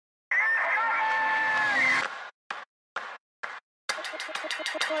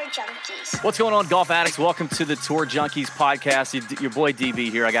Tour Junkies. What's going on, golf addicts? Welcome to the Tour Junkies podcast. Your boy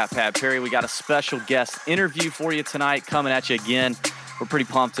DB here. I got Pat Perry. We got a special guest interview for you tonight coming at you again. We're pretty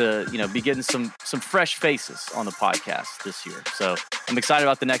pumped to, be getting some fresh faces on the podcast this year. So I'm excited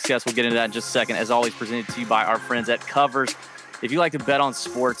about the next guest. We'll get into that in just a second. As always, presented to you by our friends at Covers. If you like to bet on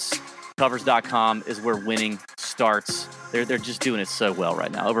sports, Covers.com is where winning starts. They're just doing it so well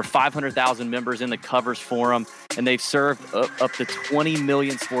right now. Over 500,000 members in the Covers forum, and they've served up to 20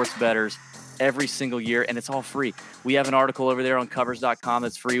 million sports bettors every single year, and it's all free. We have an article over there on Covers.com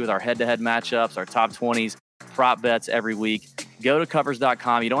that's free with our head-to-head matchups, our top 20s, prop bets every week. Go to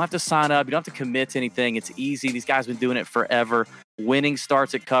Covers.com. You don't have to sign up. You don't have to commit to anything. It's easy. These guys have been doing it forever. Winning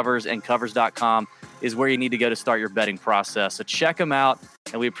starts at Covers, and Covers.com is where you need to go to start your betting process. So check them out,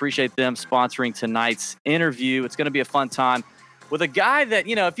 and we appreciate them sponsoring tonight's interview. It's going to be a fun time with a guy that,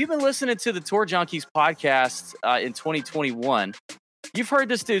 if you've been listening to the Tour Junkies podcast in 2021, you've heard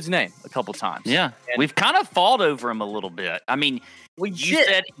this dude's name a couple times. Yeah, and we've kind of fought over him a little bit. I mean,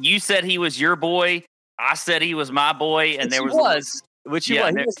 you said he was your boy. I said he was my boy, and there was. He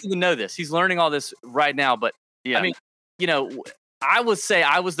doesn't even know this. He's learning all this right now. But yeah, I mean, I would say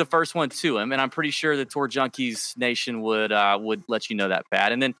I was the first one to him, and I'm pretty sure the Tour Junkies Nation would let you know that,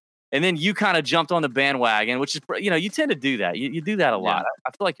 Pat. And then you kind of jumped on the bandwagon, which is, you tend to do that. You do that a lot.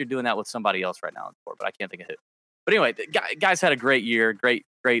 I feel like you're doing that with somebody else right now on the tour, but I can't think of who. But anyway, the guys had a great year, great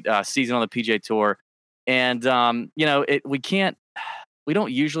season on the PGA Tour, and we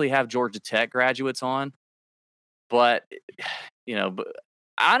don't usually have Georgia Tech graduates on, but I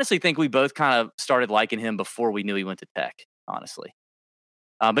honestly think we both kind of started liking him before we knew he went to Tech. Honestly.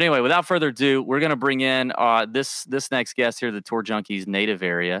 But anyway, without further ado, we're going to bring in this next guest here, the Tour Junkies native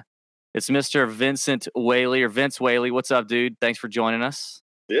area. It's Mr. Vincent Whaley, or Vince Whaley. What's up, dude? Thanks for joining us.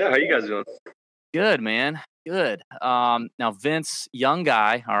 Yeah, how you guys doing? Good, man. Good. Now, Vince, young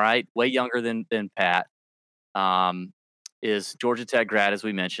guy, all right, way younger than Pat, is Georgia Tech grad, as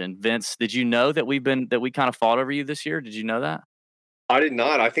we mentioned. Vince, did you know that we kind of fought over you this year? Did you know that? I did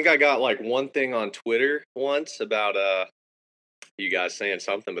not. I think I got like one thing on Twitter once about you guys saying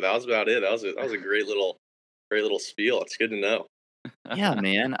something, but that was about it. That was a great little spiel. It's good to know. Yeah,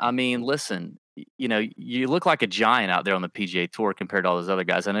 man. I mean, listen, you look like a giant out there on the PGA Tour compared to all those other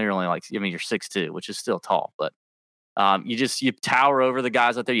guys. I know you're only you're 6'2", which is still tall, but you tower over the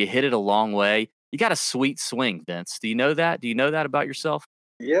guys out there. You hit it a long way. You got a sweet swing, Vince. Do you know that? Do you know that about yourself?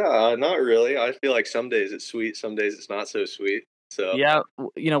 Yeah, not really. I feel like some days it's sweet, some days it's not so sweet. So yeah,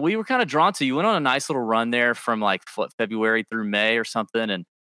 we were kind of drawn to you. Went on a nice little run there from February through May or something, and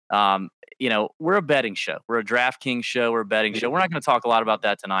we're a betting show. We're a DraftKings show. We're a betting show. We're not going to talk a lot about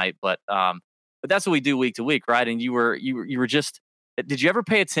that tonight, but that's what we do week to week, right? And you were just. Did you ever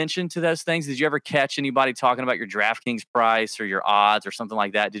pay attention to those things? Did you ever catch anybody talking about your DraftKings price or your odds or something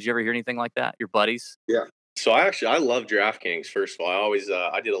like that? Did you ever hear anything like that? Your buddies? Yeah. So I love DraftKings. First of all, I always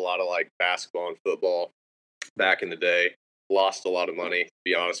I did a lot of basketball and football back in the day. Lost a lot of money, to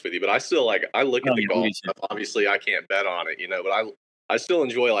be honest with you, but I still I look at the golf stuff. Obviously, I can't bet on it, but I still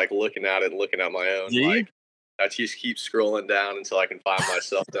enjoy looking at it and looking at my own. I just keep scrolling down until I can find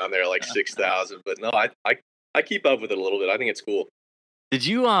myself down there 6,000. But no, I keep up with it a little bit. I think it's cool. Did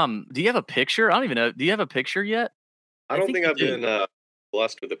you do you have a picture? I don't even know. Do you have a picture yet? I don't think I've been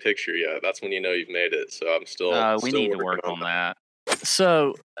blessed with a picture yet. That's when you've made it. So I'm still. We need to work on that.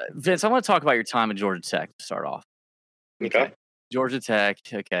 So, Vince, I want to talk about your time at Georgia Tech to start off. Okay. Georgia Tech.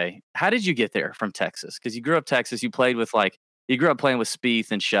 Okay. How did you get there from Texas? Because you grew up Texas. You played with you grew up playing with Spieth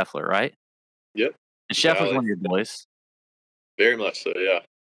and Scheffler, right? Yep. And Scheffler's one of your boys. Very much so. Yeah.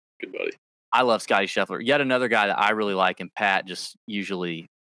 Good buddy. I love Scotty Scheffler. Yet another guy that I really like, and Pat just usually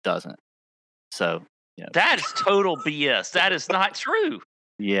doesn't. So that is total BS. That is not true.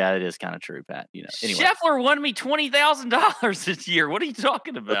 Yeah, it is kind of true, Pat. Anyway. Scheffler won me $20,000 this year. What are you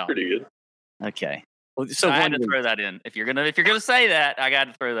talking about? That's pretty good. Okay. So I had to throw that in. If you're gonna say that, I got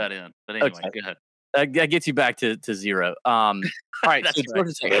to throw that in. But anyway, okay. Go ahead. That gets you back to zero. All right. So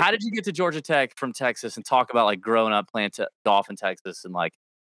Georgia Tech. How did you get to Georgia Tech from Texas? And talk about growing up playing golf in Texas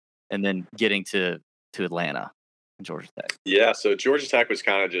and then getting to Atlanta and Georgia Tech. Yeah. So Georgia Tech was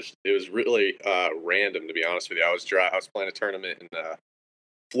kind of it was really random, to be honest with you. I was playing a tournament in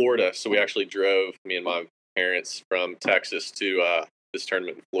Florida, so we actually drove, me and my parents, from Texas to this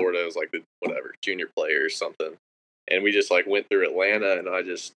tournament in Florida. It was the junior player or something, and we just went through Atlanta, and I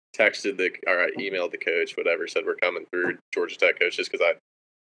just texted emailed the coach, said we're coming through, Georgia Tech coach, just because I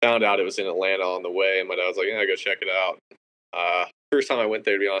found out it was in Atlanta on the way, and my dad was like, yeah, go check it out. First time I went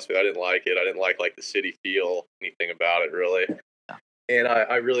there, to be honest with you, I didn't like it. I didn't like the city feel, anything about it really. And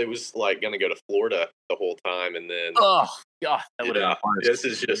I really was like going to go to Florida the whole time, and then Oh God, that would have been worse.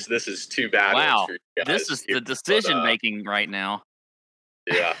 This is two bad ones for you guys. This is the decision making right now.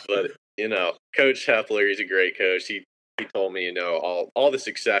 Yeah, but Coach Heffler, he's a great coach. He told me, all the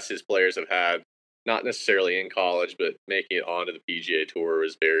success his players have had, not necessarily in college, but making it onto the PGA Tour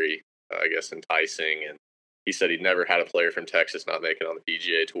was very, I guess, enticing. And he said he'd never had a player from Texas not make it on the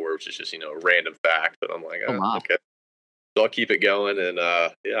PGA Tour, which is just, a random fact. But I'm like, okay. So I'll keep it going. And,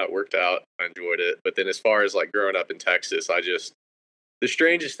 it worked out. I enjoyed it. But then as far as, like, growing up in Texas, the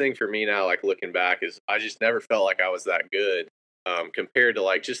strangest thing for me now, like, looking back, is I just never felt like I was that good compared to,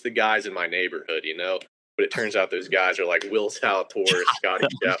 like, just the guys in my neighborhood, But it turns out those guys are like Will Zalatoris, Scotty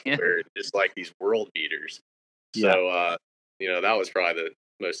Scheffler, just like these world beaters. So, that was probably the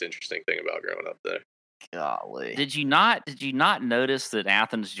most interesting thing about growing up there. Golly. Did you not notice that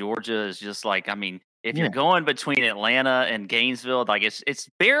Athens, Georgia is just like, I mean, if you're going between Atlanta and Gainesville, like it's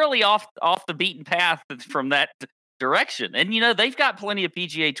barely off the beaten path from that direction. And they've got plenty of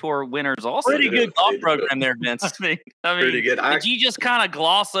PGA Tour winners also. Pretty good golf program there, Vince. I mean, pretty good. Did you just kind of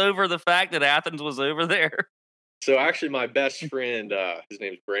gloss over the fact that Athens was over there? So actually, my best friend, his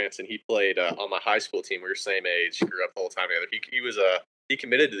name's Branson. He played on my high school team. We were same age, grew up the whole time together. He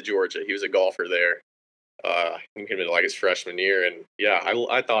committed to Georgia. He was a golfer there. He committed like his freshman year, and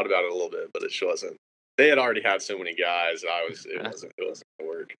I thought about it a little bit, but it just wasn't. They had already had so many guys. It wasn't gonna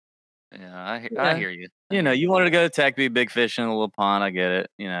work. Yeah, I hear you. You wanted to go to Tech, be a big fish in a little pond. I get it.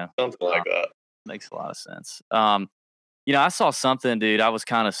 Something like that makes a lot of sense. I saw something, dude. I was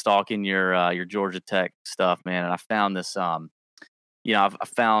kind of stalking your Georgia Tech stuff, man, and I found this. I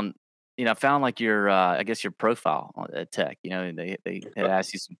found like your I guess your profile at Tech. And they had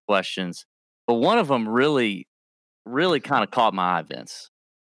asked you some questions, but one of them really kind of caught my eye, Vince.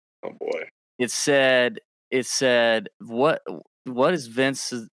 Oh boy! It said what is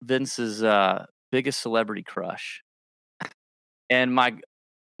Vince's biggest celebrity crush? And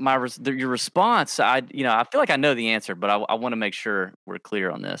your response, I feel like I know the answer, but I want to make sure we're clear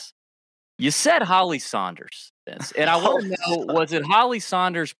on this. You said Holly Saunders, Vince, and I want to know, was it Holly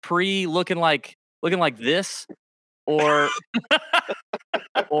Saunders looking like this, or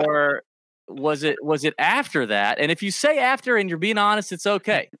was it after that? And if you say after and you're being honest, it's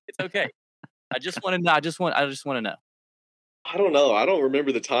okay. It's okay. I just want to know. I just want to know. I don't know. I don't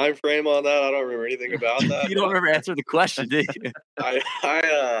remember the time frame on that. I don't remember anything about that. You don't remember answering the question, do you? I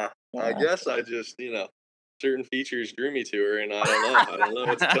guess I just, certain features drew me to her, and I don't know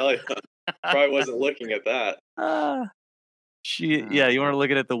what to tell you. Probably wasn't looking at that. You weren't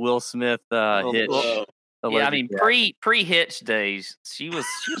looking at the Will Smith hitch. Yeah, I mean, pre-hitch days, she was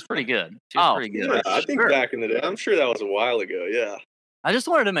pretty good. She was pretty good. Yeah, I think back in the day, I'm sure that was a while ago. Yeah. I just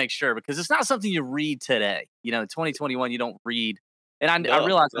wanted to make sure, because it's not something you read today. In 2021, you don't read. And I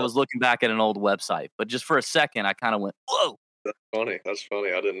realized I was looking back at an old website, but just for a second, I kind of went, whoa. That's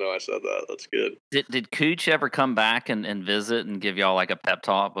funny. I didn't know I said that. That's good. Did Cooch ever come back and visit and give y'all like a pep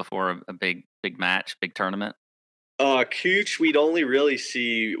talk before a big match, big tournament? Cooch, we'd only really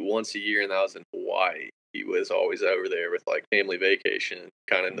see once a year, and that was in Hawaii. He was always over there with like family vacation,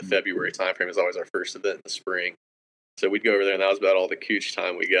 kind of in the February timeframe. It was always our first event in the spring. So we'd go over there, and that was about all the Cooch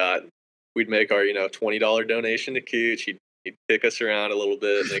time we got. We'd make our, $20 donation to Cooch. He'd pick us around a little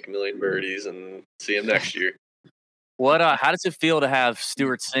bit, make a million birdies, and see him next year. How does it feel to have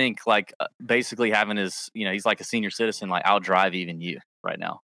Stuart Sink, like basically having his, he's like a senior citizen, like outdrive even you right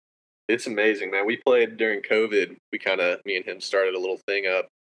now? It's amazing, man. We played during COVID. Me and him started a little thing up.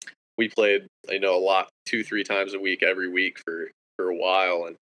 We played, a lot, 2-3 times a week, every week for a while,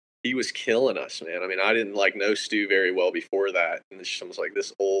 and he was killing us, man. I mean, I didn't know Stu very well before that, and it's almost like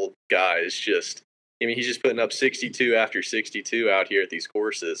this old guy is just. He's just putting up 62 after 62 out here at these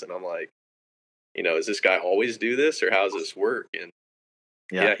courses, and I'm like, does this guy always do this, or how does this work? And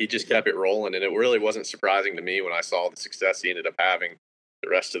he just kept it rolling, and it really wasn't surprising to me when I saw the success he ended up having the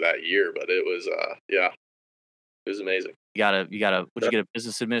rest of that year. But it was, it was amazing. You got a would you get a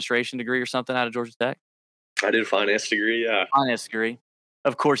business administration degree or something out of Georgia Tech? I did a finance degree. Yeah, finance degree.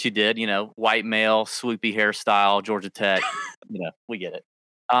 Of course you did. White male, swoopy hairstyle, Georgia Tech. We get it.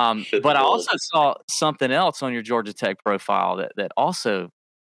 But I also saw something else on your Georgia Tech profile that also,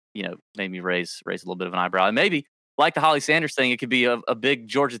 made me raise a little bit of an eyebrow. And maybe, like the Holly Sanders thing, it could be a big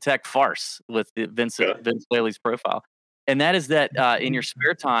Georgia Tech farce with Vince Whaley's profile. And that is that in your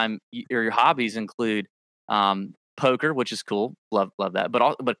spare time, your hobbies include poker, which is cool, love that.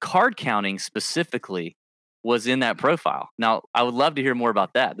 But card counting specifically was in that profile. Now, I would love to hear more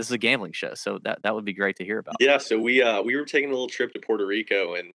about that. This is a gambling show, so that would be great to hear about. Yeah, so we were taking a little trip to Puerto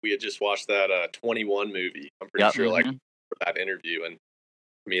Rico, and we had just watched that 21 movie. I'm pretty sure, for that interview, and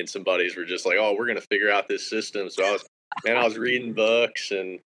me and some buddies were just like, oh, we're gonna figure out this system. So I was reading books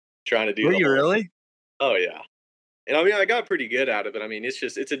and trying to do. Were you really? Oh yeah. And I mean, I got pretty good at it, but I mean, it's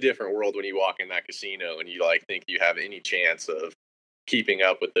a different world when you walk in that casino and you like think you have any chance of keeping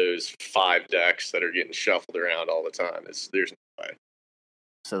up with those 5 decks that are getting shuffled around all the time. There's no way.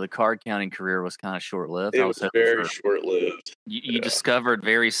 So the card counting career was kind of short lived. It was very short lived. You discovered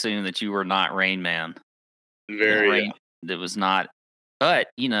very soon that you were not Rain Man. Very. That was not. But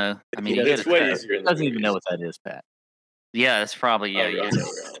I mean, it's way easier. He doesn't even know what that is, Pat. Yeah, that's probably I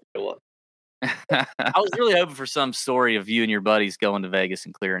was really hoping for some story of you and your buddies going to Vegas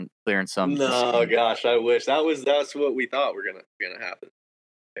and clearing some. No, gosh, I wish that's what we thought were gonna happen.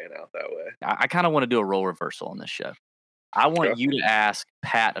 Pan out that way. I kind of want to do a role reversal on this show. I want you to ask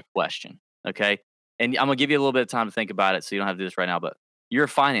Pat a question, okay? And I'm gonna give you a little bit of time to think about it, so you don't have to do this right now. But you're a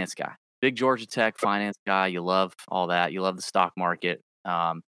finance guy, big Georgia Tech finance guy. You love all that. You love the stock market.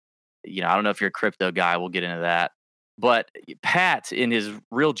 I don't know if you're a crypto guy. We'll get into that. But Pat, in his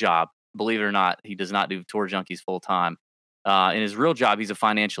real job, believe it or not, he does not do Tour Junkies full time. In his real job, he's a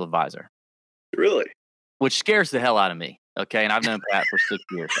financial advisor. Really? Which scares the hell out of me. Okay, and I've known Pat for 6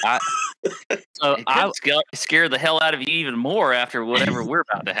 years. I scare the hell out of you even more after whatever we're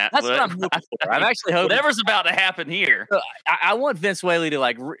about to happen. That's what I'm hoping for. I'm actually hoping whatever's about to happen here. I want Vince Whaley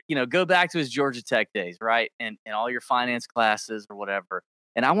to go back to his Georgia Tech days, right? And all your finance classes or whatever.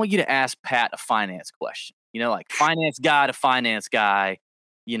 And I want you to ask Pat a finance question. Like finance guy to finance guy.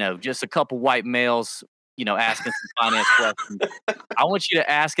 Just a couple white males, asking some finance questions. I want you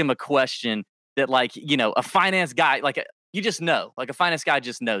to ask him a question that, a finance guy, you just know, a finance guy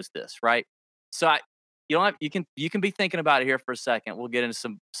just knows this, right? So you can be thinking about it here for a second. We'll get into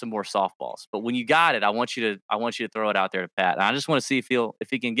some more softballs. But when you got it, I want you to throw it out there to Pat. And I just want to see if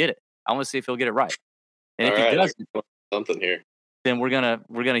he can get it. I want to see if he'll get it right. And if he doesn't, something here, then we're gonna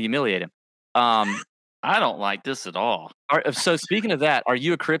humiliate him. I don't like this at all. So speaking of that, are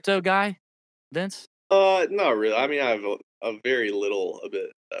you a crypto guy, Vince? Not really. I mean, I have a very a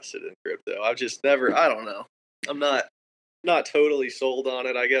bit vested in crypto. I've just never. I don't know. I'm not totally sold on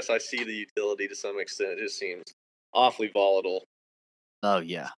it. I guess I see the utility to some extent. It just seems awfully volatile. Oh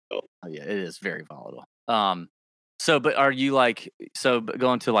yeah. Oh yeah. It is very volatile. But are you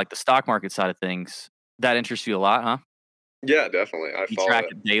going to the stock market side of things? That interests you a lot, huh? Yeah, definitely. You track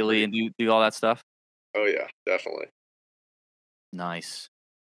it daily and do all that stuff. Oh yeah, definitely. Nice.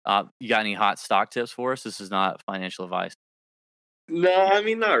 You got any hot stock tips for us? This is not financial advice. No, I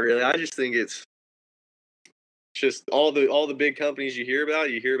mean not really. I just think it's just all the big companies you hear about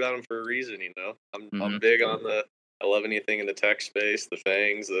them for a reason. I'm big on I love anything in the tech space, the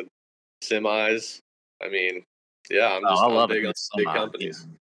FANGs, the semis. I mean, yeah, I'm big on big companies.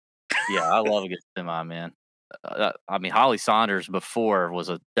 Yeah, I love a good semi, man. I mean, Holly Saunders before was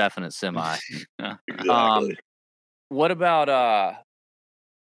a definite semi. Exactly. What about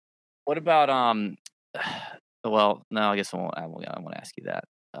well, no, I guess I won't ask you that.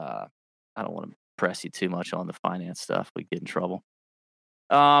 I don't want to press you too much on the finance stuff. We get in trouble.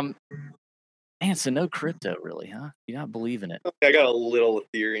 Man, so no crypto really, huh? You're not believing it. I got a little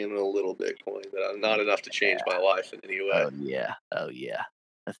Ethereum and a little Bitcoin, but not enough to change my life in any way. Oh yeah.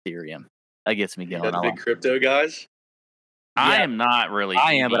 Ethereum. That gets me going. You got the big crypto guys? I am not really.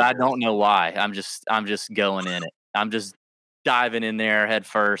 I am, but I don't know why. I'm just going in it. I'm just diving in there head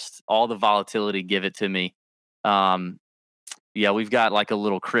first. All the volatility, give it to me. We've got a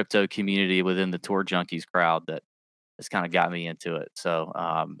little crypto community within the Tour Junkies crowd that has kind of got me into it. So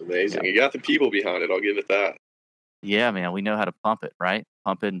amazing. You got the people behind it. I'll give it that. Yeah, man, we know how to pump it, right?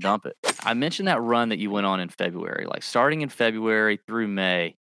 Pump it and dump it. I mentioned that run that you went on in February, starting in February through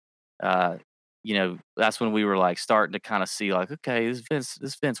May. That's when we were starting to kind of see okay, this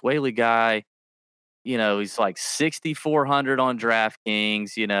Vince Whaley guy, he's 6,400 on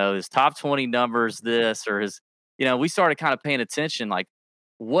DraftKings, his top 20 numbers, this or his, we started kind of paying attention,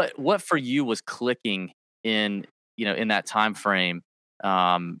 what for you was clicking in that time frame,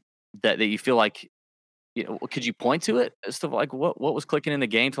 that you feel could you point to it as to what was clicking in the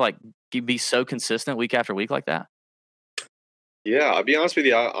game to be so consistent week after week like that? Yeah, I'll be honest with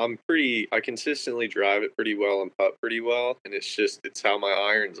you. I consistently drive it pretty well and putt pretty well, and it's how my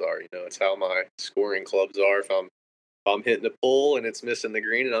irons are. It's how my scoring clubs are. If I'm hitting a pull and it's missing the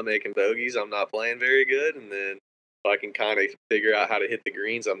green and I'm making bogeys, I'm not playing very good. And then if I can kind of figure out how to hit the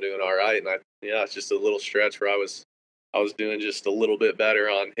greens, I'm doing all right. And it's just a little stretch where I was doing just a little bit better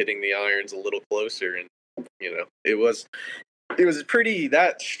on hitting the irons a little closer, and it was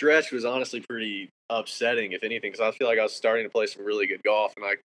that stretch was honestly pretty upsetting, if anything, because I feel like I was starting to play some really good golf, and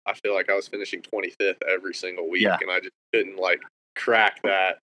I feel like I was finishing 25th every single week, and I just couldn't crack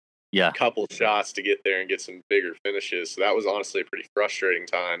that Yeah. couple shots to get there and get some bigger finishes. So that was honestly a pretty frustrating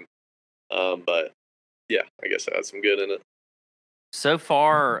time. But yeah, I guess I had some good in it. So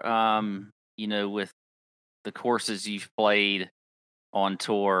far, with the courses you've played on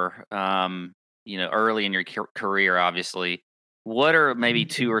tour, early in your career, obviously, what are maybe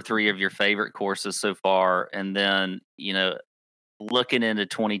 2 or 3 of your favorite courses so far? And then, looking into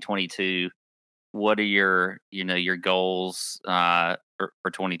 2022, what are your goals for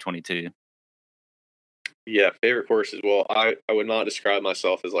 2022? Yeah, favorite courses. Well, I would not describe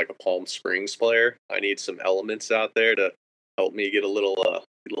myself as like a Palm Springs player. I need some elements out there to help me get a little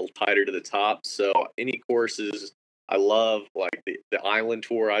tighter to the top. So any courses I love, like the island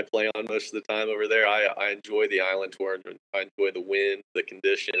tour I play on most of the time over there. I enjoy the island tour. I enjoy the wind, the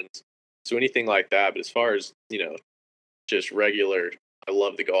conditions. So anything like that. But as far as, just regular, I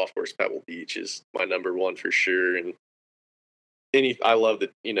love the golf course. Pebble Beach is my number one for sure. And I love the,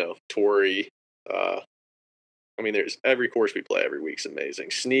 Torrey. There's every course we play every week's amazing.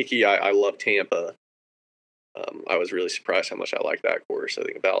 Sneaky, I love Tampa. I was really surprised how much I like that course. I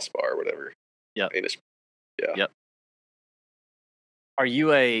think Valspar or whatever. Yeah. Yeah. Yep.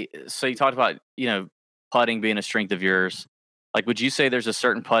 So you talked about, putting being a strength of yours. Like, would you say there's a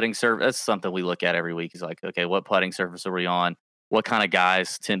certain putting surface? That's something we look at every week. Is like, okay, what putting surface are we on? What kind of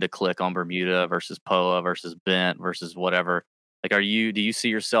guys tend to click on Bermuda versus POA versus bent versus whatever? Like, do you see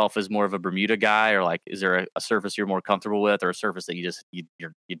yourself as more of a Bermuda guy, or like, is there a surface you're more comfortable with, or a surface that you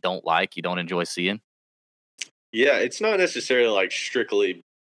don't like, you don't enjoy seeing? Yeah, it's not necessarily like strictly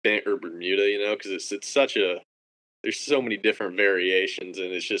bent or Bermuda, because it's such a there's so many different variations,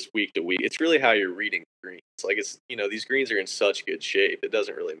 and it's just week to week. It's really how you're reading greens. Like these greens are in such good shape. It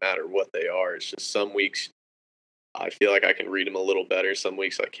doesn't really matter what they are. It's just some weeks I feel like I can read them a little better. Some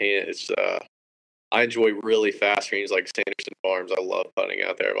weeks I can't. I enjoy really fast greens like Sanderson Farms. I love putting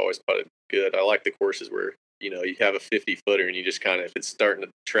out there. I've always putted good. I like the courses where you have a 50-footer and you just kind of, if it's starting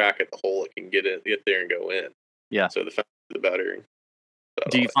to track at the hole, it can get there and go in. Yeah. So the faster the better.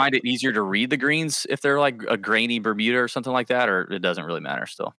 Do you find it easier to read the greens if they're like a grainy Bermuda or something like that, or it doesn't really matter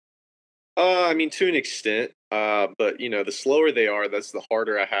still? To an extent. But the slower they are, that's the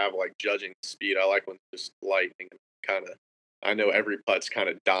harder I have like judging the speed. I like when it's just lightning and kind of. I know every putt's kind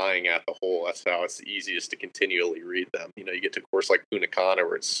of dying at the hole. That's how it's the easiest to continually read them. You get to a course like Punta Cana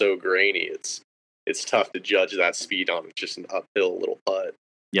where it's so grainy. It's tough to judge that speed on just an uphill little putt.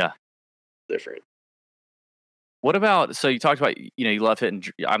 Yeah, different. What about, so you talked about, you love hitting,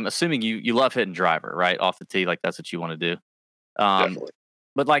 I'm assuming you love hitting driver, right? Off the tee, like that's what you want to do. Definitely.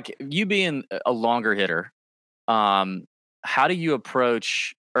 But like you being a longer hitter, how do you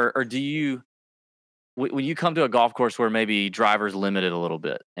approach, or do you, when you come to a golf course where maybe driver's limited a little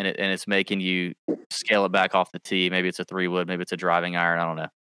bit and it's making you scale it back off the tee, maybe it's a 3-wood, maybe it's a driving iron, I don't know.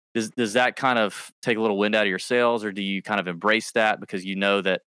 Does that kind of take a little wind out of your sails, or do you kind of embrace that because you know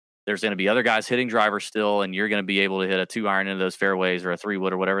that there's going to be other guys hitting driver still, and you're going to be able to hit a 2-iron into those fairways or a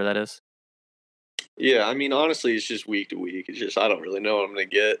 3-wood or whatever that is? Yeah, honestly, it's just week to week. It's just I don't really know what I'm going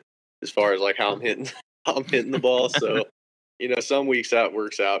to get as far as like how I'm hitting the ball. So, some weeks that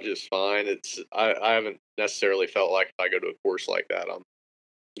works out just fine. I haven't necessarily felt like if I go to a course like that, I'm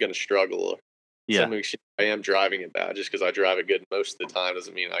going to struggle. Yeah. Some weeks I am driving it bad just because I drive it good most of the time.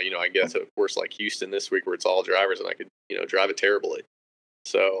 Doesn't mean I get to a course like Houston this week where it's all drivers and I could drive it terribly.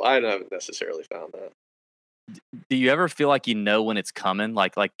 So I haven't necessarily found that. Do you ever feel like when it's coming?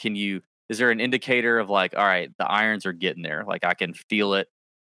 Like is there an indicator of like, all right, the irons are getting there. Like I can feel it,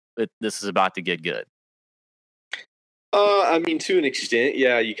 but this is about to get good. To an extent,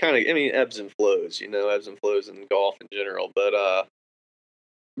 yeah, you kind of, ebbs and flows, ebbs and flows in golf in general. But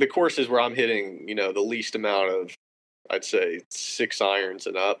the courses where I'm hitting, the least amount of, I'd say 6 irons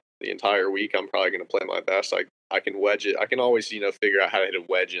and up the entire week, I'm probably going to play my best. I can wedge it. I can always, figure out how to hit a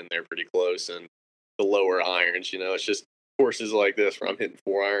wedge in there pretty close, and the lower irons, it's just courses like this where I'm hitting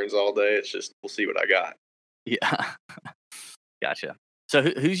 4 irons all day. It's just, we'll see what I got. Yeah. Gotcha. So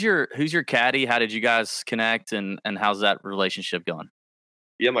who's your caddy? How did you guys connect, and how's that relationship going?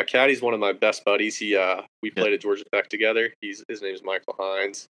 Yeah, my caddy's one of my best buddies. We played at Georgia Tech together. His name is Michael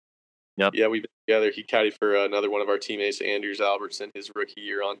Hines. Yep. Yeah, we've been together. He caddied for another one of our teammates, Andrews Albertson, his rookie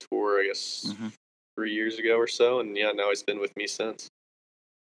year on tour, I guess 3 years ago or so. And yeah, now he's been with me since.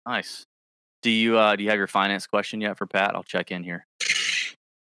 Nice. Do you have your finance question yet for Pat? I'll check in here.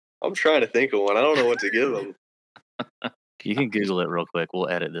 I'm trying to think of one. I don't know what to give him. You can Google it real quick. We'll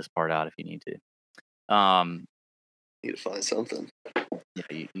edit this part out if you need to. Need to find something.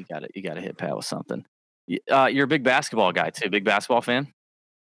 Yeah, you got it. You got to hit Pat with something. You're a big basketball guy too. Big basketball fan.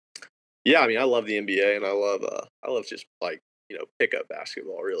 Yeah, I love the NBA, and I love just like pickup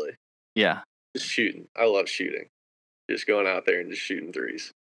basketball, really. Yeah. Just shooting. I love shooting. Just going out there and just shooting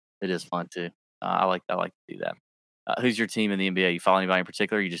threes. It is fun too. I like to do that. Who's your team in the NBA? You follow anybody in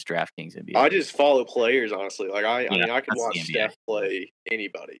particular? Or you just DraftKings NBA? I just follow players, honestly. Like I mean, I could that's the watch NBA. Steph play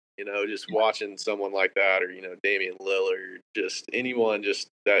anybody. Just watching someone like that, or Damian Lillard, just anyone just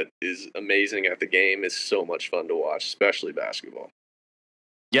that is amazing at the game is so much fun to watch, especially basketball.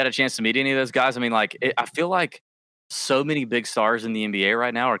 You had a chance to meet any of those guys? I mean, I feel like so many big stars in the NBA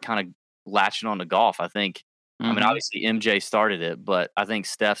right now are kind of latching on to golf. I think. I mean, obviously MJ started it, but I think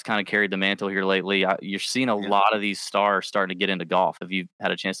Steph's kind of carried the mantle here lately. You're seeing a lot of these stars starting to get into golf. Have you had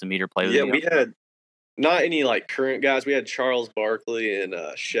a chance to meet or play with them? Yeah, we had not any current guys. We had Charles Barkley and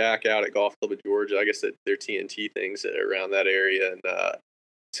Shaq out at Golf Club of Georgia. I guess that they're TNT things around that area, and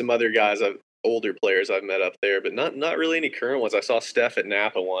some other guys, older players I've met up there, but not really any current ones. I saw Steph at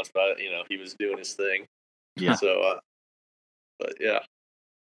Napa once, but he was doing his thing. Yeah. So, but yeah,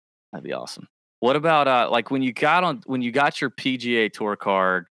 that'd be awesome. What about when you got your PGA Tour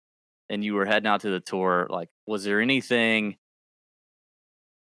card and you were heading out to the tour? Was there anything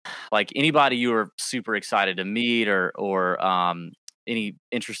anybody you were super excited to meet, or any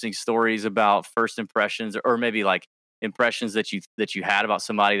interesting stories about first impressions, or maybe impressions that you had about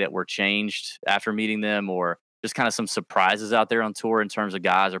somebody that were changed after meeting them, or just kind of some surprises out there on tour in terms of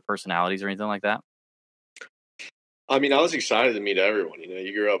guys or personalities or anything like that? I mean, I was excited to meet everyone.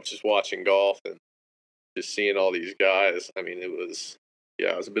 You grew up just watching golf and just seeing all these guys. I mean, it was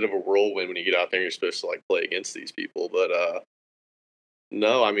a bit of a whirlwind when you get out there and you're supposed to play against these people. But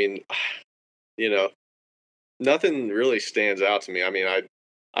no, I mean, nothing really stands out to me. I mean,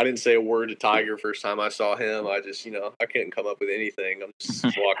 I didn't say a word to Tiger first time I saw him. I just, I couldn't come up with anything. I'm just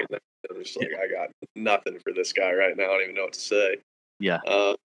walking there. I'm just I got nothing for this guy right now. I don't even know what to say. Yeah.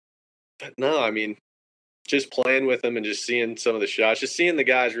 But no, I mean, just playing with him and just seeing some of the shots, just seeing the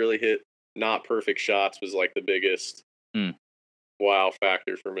guys really hit not perfect shots was the biggest wow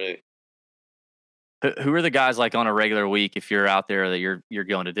factor for me. Who are the guys on a regular week, if you're out there, that you're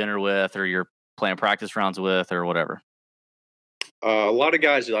going to dinner with, or you're playing practice rounds with, or whatever? A lot of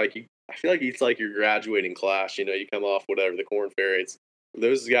guys I feel like it's your graduating class. You come off whatever the Corn Ferry.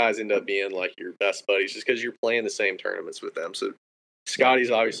 Those guys end up being your best buddies just because you're playing the same tournaments with them. So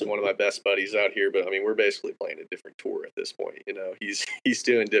Scotty's obviously one of my best buddies out here, but I mean we're basically playing a different tour at this point. He's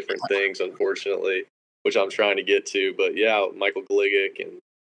doing different things, unfortunately, which I'm trying to get to. But yeah, Michael Gligic and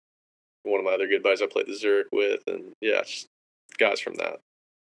one of my other good buddies I played the Zurich with, and yeah, just guys from that.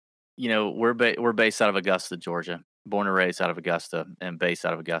 We're based out of Augusta, Georgia. Born and raised out of Augusta, and based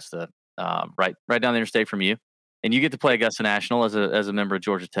out of Augusta, right down the interstate from you. And you get to play Augusta National as a member of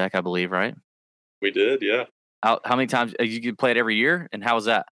Georgia Tech, I believe, right? We did, yeah. How many times you could play it every year, and how was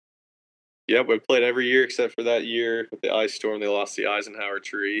that? Yeah, we played every year except for that year with the ice storm. They lost the Eisenhower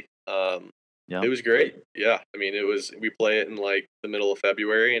tree. It was great. Yeah, I mean, we play it in the middle of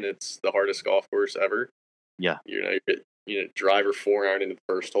February, and it's the hardest golf course ever. Yeah, you're driver 4 iron into the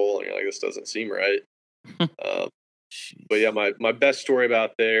first hole, and you're like, this doesn't seem right. But yeah, my best story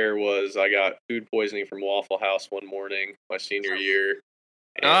about there was I got food poisoning from Waffle House one morning my senior year,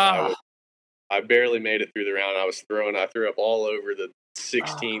 and I barely made it through the round. I threw up all over the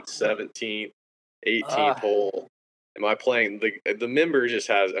 16th, 17th, 18th hole. Am I playing? The member just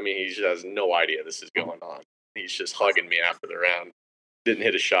has, he just has no idea this is going on. He's just hugging me after the round. Didn't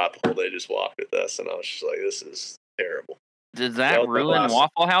hit a shot the whole day, just walked with us. And I was just like, this is terrible. Did that ruin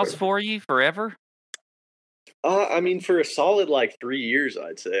Waffle House for you forever? For a solid 3 years,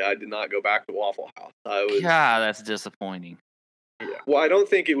 I'd say. I did not go back to Waffle House. God, that's disappointing. Yeah. Well, I don't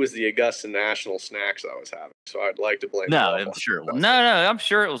think it was the Augusta National snacks I was having, so I'd like to blame. No, I'm sure it was. No, I'm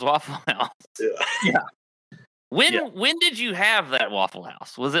sure it was Waffle House. Yeah. When did you have that Waffle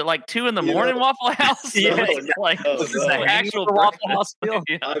House? Was it 2 a.m. Waffle House? Yeah, the actual Waffle House deal.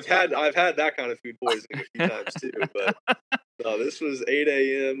 Yeah. I've had that kind of food poisoning a few times too, but no, this was 8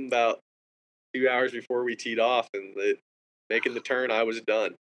 a.m. about 2 hours before we teed off, and making the turn, I was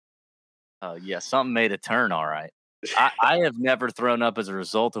done. Oh yeah, something made a turn. All right. I have never thrown up as a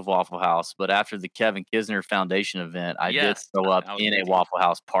result of Waffle House, but after the Kevin Kisner Foundation event, I did throw up in a Waffle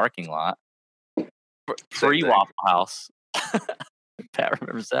House parking lot. Free Waffle House. Pat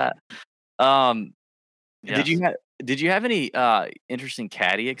remembers that. Yes. Did you have any interesting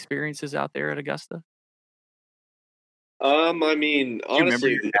caddy experiences out there at Augusta?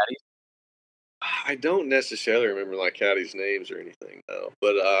 Honestly, I don't necessarily remember caddies' names or anything, though.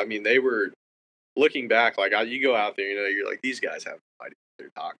 But they were looking back. You go out there, you're like, these guys have no idea what they're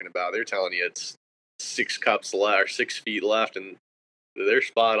talking about. They're telling you it's 6 cups left, or 6 feet left, and they're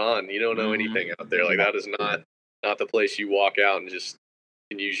spot on. You don't know anything out there. That is not not the place you walk out and just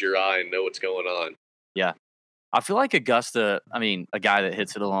can use your eye and know what's going on. Yeah. I feel like Augusta, I mean, a guy that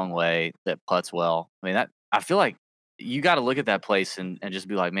hits it a long way, that putts well. I mean, I feel like you got to look at that place and just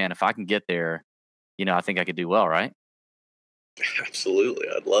be like, man, if I can get there, I think I could do well, right? Absolutely.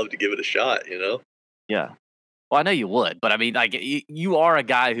 I'd love to give it a shot, Yeah. Well, I know you would, but I mean, like, you are a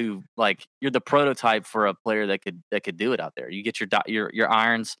guy who, like, you're the prototype for a player that could do it out there. You get your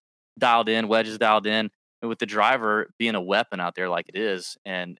irons dialed in, wedges dialed in, and with the driver being a weapon out there like it is,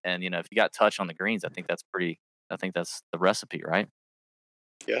 and if you got touch on the greens, I think that's the recipe, right?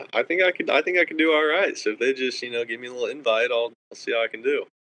 Yeah, I think I could do all right. So if they just, give me a little invite, I'll see how I can do.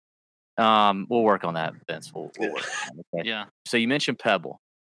 We'll work on that, Vince. We'll work on that. Okay. Yeah. So you mentioned Pebble.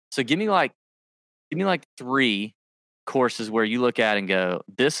 So give me like 3 courses where you look at and go,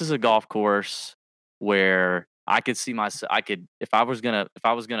 this is a golf course where I could see myself. If I was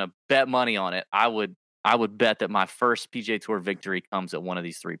gonna bet money on it, I would bet that my first PGA Tour victory comes at one of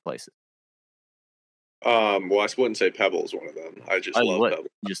these 3 places. Well, I wouldn't say Pebble is one of them. I just love Pebble.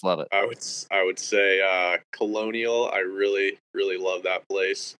 You just love it. I would say Colonial. I really, really love that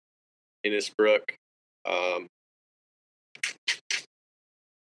place. Innisbrook.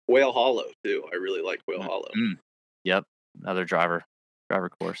 Whale Hollow too. I really like Whale Hollow. Yep, another driver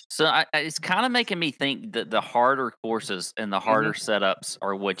course. So it's kind of making me think that the harder courses and the harder setups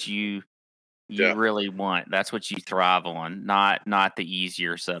are what you really want. That's what you thrive on, not the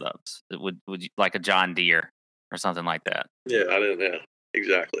easier setups. It would you, like a John Deere or something like that. Yeah, I don't know.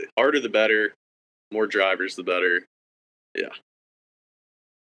 Exactly. Harder the better. More drivers the better. Yeah.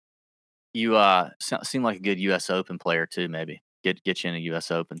 You seem like a good U.S. Open player too. Maybe get you in a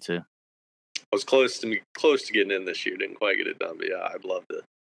U.S. Open too. I was close to getting in this year. Didn't quite get it done, but yeah, I'd love to.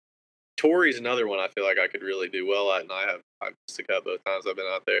 Torrey's another one I feel like I could really do well at, and I've stuck out both times I've been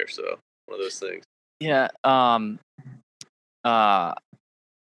out there. So one of those things. Yeah. I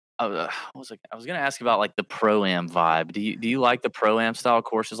was going to ask about like the Pro-Am vibe. Do you like the Pro-Am style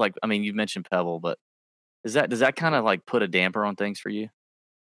courses? Like, I mean, you mentioned Pebble, but does that kind of like put a damper on things for you?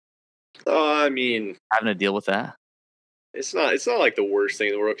 I mean, having to deal with that. It's not like the worst thing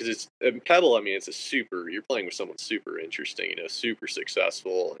in the world because Pebble. I mean, you're playing with someone super interesting, super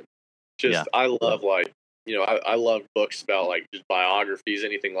successful. And just I love I love books about like just biographies,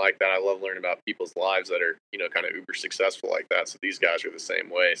 anything like that. I love learning about people's lives that are kind of uber successful like that. So these guys are the same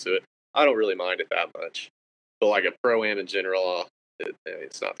way. So I don't really mind it that much. But like a Pro-Am in general,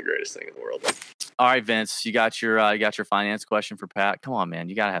 it's not the greatest thing in the world. All right, Vince, you got your finance question for Pat. Come on, man,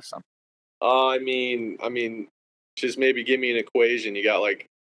 you gotta have something. I mean, just maybe give me an equation. You got like,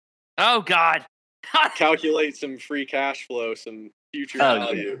 oh God, calculate some free cash flow, some future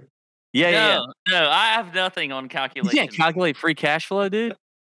value. Yeah. No, I have nothing on calculation. You can't calculate free cash flow, dude.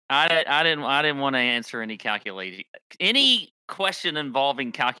 I didn't want to answer any question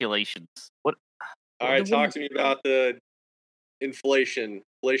involving calculations. What? All right, talk to me about the inflationary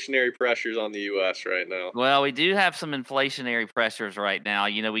pressures on the U.S. right now. Well, we do have some inflationary pressures right now.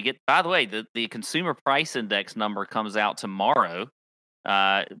 By the way, the consumer price index number comes out tomorrow,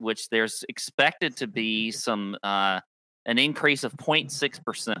 which there's expected to be some an increase of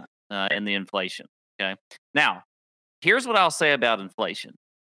 0.6% in the inflation. Okay, now here's what I'll say about inflation.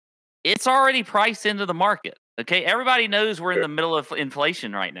 It's already priced into the market. Okay, everybody knows we're in the middle of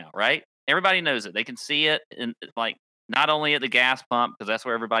inflation right now, right? Everybody knows it. They can see it in not only at the gas pump, because that's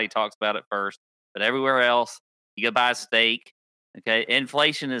where everybody talks about it first, but everywhere else. You go buy a steak, okay?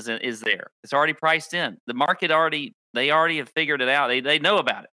 Inflation is there. It's already priced in. The market they already have figured it out. They know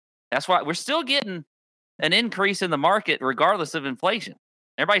about it. That's why we're still getting an increase in the market regardless of inflation.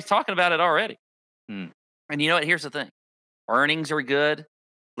 Everybody's talking about it already. And you know what? Here's the thing. Earnings are good.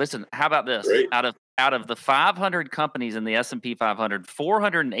 Listen, how about this? Great. Out of the 500 companies in the S&P 500,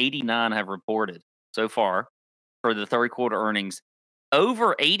 489 have reported so far for the third quarter earnings.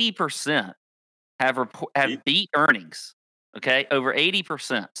 Over 80% have beat earnings. Okay, over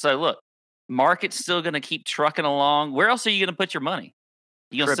 80%. So look, market's still going to keep trucking along. Where else are you going to put your money?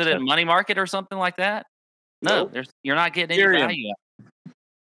 You going to sit in a money market or something like that? No, you're not getting any value out.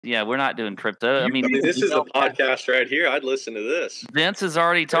 Yeah, we're not doing crypto. I mean, this is a podcast right here. I'd listen to this. Vince is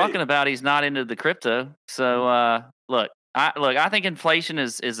already talking about he's not into the crypto. So look, I think inflation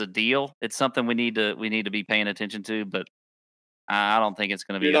is a deal. It's something we need to be paying attention to, but I don't think it's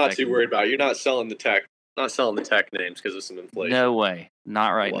going to be. You're not too worried about it. You're not selling the tech names because of some inflation. No way, not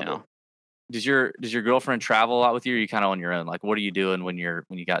right now. Does your girlfriend travel a lot with you, or are you kind of on your own? Like, what are you doing when you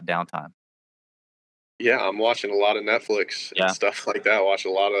got downtime? Yeah, I'm watching a lot of Netflix and stuff like that. I watch a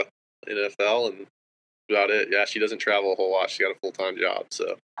lot of NFL and about it. Yeah, she doesn't travel a whole lot. She got a full-time job,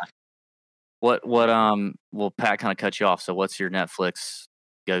 so. Well, Pat kind of cut you off. So what's your Netflix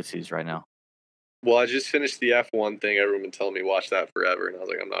go-tos right now? Well, I just finished the F1 thing. Everyone been telling me watch that forever, and I was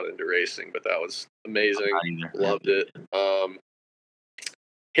like, I'm not into racing, but that was amazing. Loved it.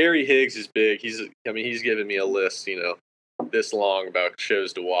 Harry Higgs is big. He's given me a list, this long about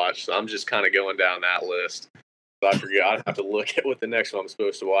shows to watch. So I'm just kind of going down that list. So I forget. I'd have to look at what the next one I'm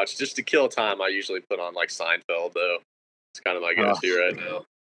supposed to watch. Just to kill time, I usually put on like Seinfeld, though. It's kind of my go-to right now.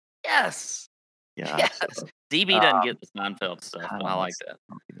 Yes. Yeah. Yes. DB doesn't get the Seinfeld stuff. I like that.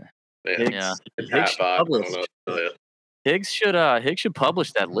 Higgs should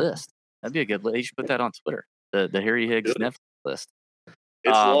publish that list. That'd be a good list. He should put that on Twitter. The Harry Higgs Netflix list.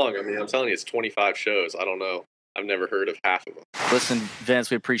 It's long. I mean, I'm telling you, it's 25 shows. I don't know. I've never heard of half of them. Listen,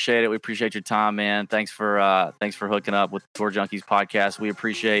 Vince, we appreciate it. We appreciate your time, man. Thanks for hooking up with the Tour Junkies podcast. We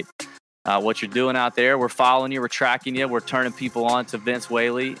appreciate what you're doing out there. We're following you. We're tracking you. We're turning people on to Vince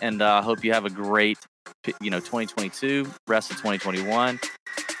Whaley, and hope you have a great, 2022, rest of 2021.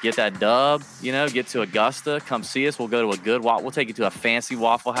 Get that dub, get to Augusta. Come see us. We'll go to we'll take you to a fancy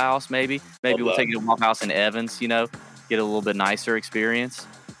Waffle House, maybe. Maybe we'll take you to a Waffle House in Evans, get a little bit nicer experience.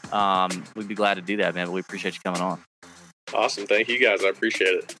 We'd be glad to do that, man, but we appreciate you coming on. Awesome. Thank you guys. I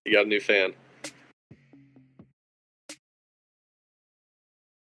appreciate it. You got a new fan.